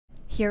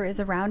Here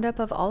is a roundup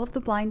of all of the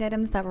blind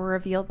items that were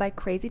revealed by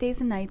Crazy Days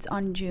and Nights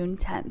on June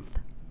 10th.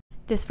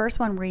 This first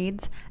one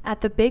reads,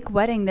 at the big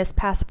wedding this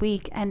past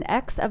week, an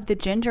ex of the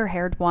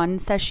ginger-haired one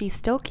says she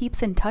still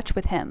keeps in touch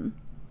with him.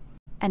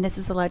 And this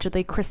is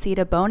allegedly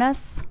Cressida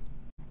Bonas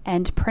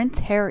and Prince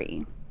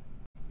Harry.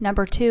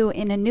 Number 2,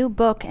 in a new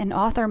book, an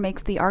author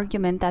makes the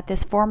argument that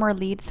this former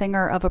lead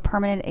singer of a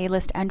permanent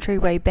A-list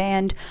entryway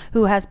band,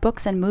 who has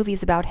books and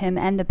movies about him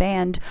and the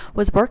band,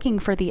 was working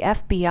for the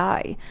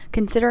FBI.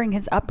 Considering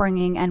his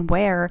upbringing and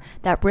wear,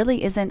 that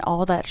really isn't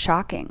all that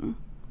shocking.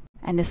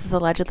 And this is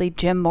allegedly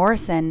Jim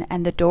Morrison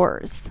and The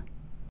Doors.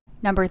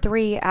 Number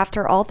 3,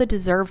 after all the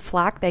deserved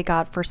flack they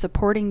got for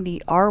supporting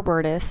the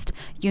R-wordist,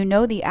 you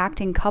know the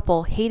acting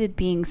couple hated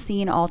being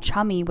seen all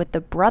chummy with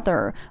the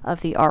brother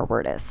of the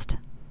R-wordist.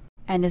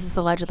 And this is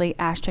allegedly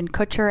Ashton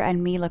Kutcher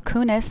and Mila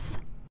Kunis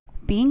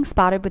being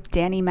spotted with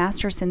Danny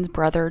Masterson's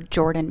brother,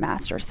 Jordan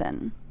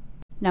Masterson.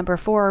 Number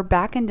 4,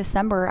 back in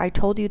December, I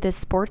told you this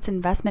sports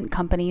investment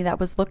company that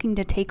was looking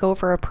to take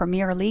over a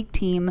Premier League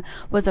team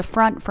was a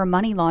front for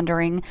money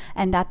laundering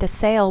and that the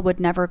sale would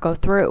never go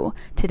through.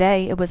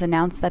 Today, it was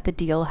announced that the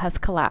deal has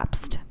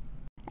collapsed.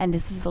 And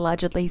this is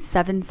allegedly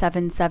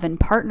 777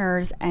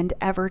 Partners and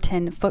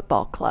Everton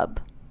Football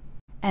Club.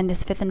 And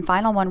this fifth and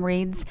final one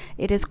reads,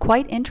 it is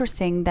quite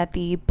interesting that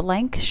the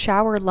blank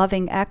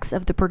shower-loving ex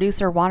of the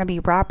producer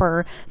wannabe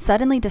rapper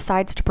suddenly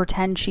decides to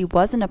pretend she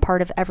wasn't a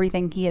part of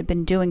everything he had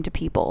been doing to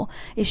people.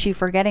 Is she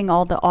forgetting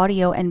all the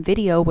audio and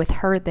video with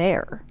her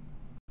there?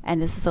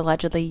 And this is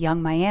allegedly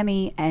Young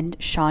Miami and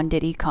Sean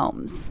Diddy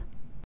Combs.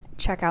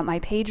 Check out my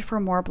page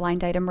for more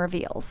blind item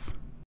reveals.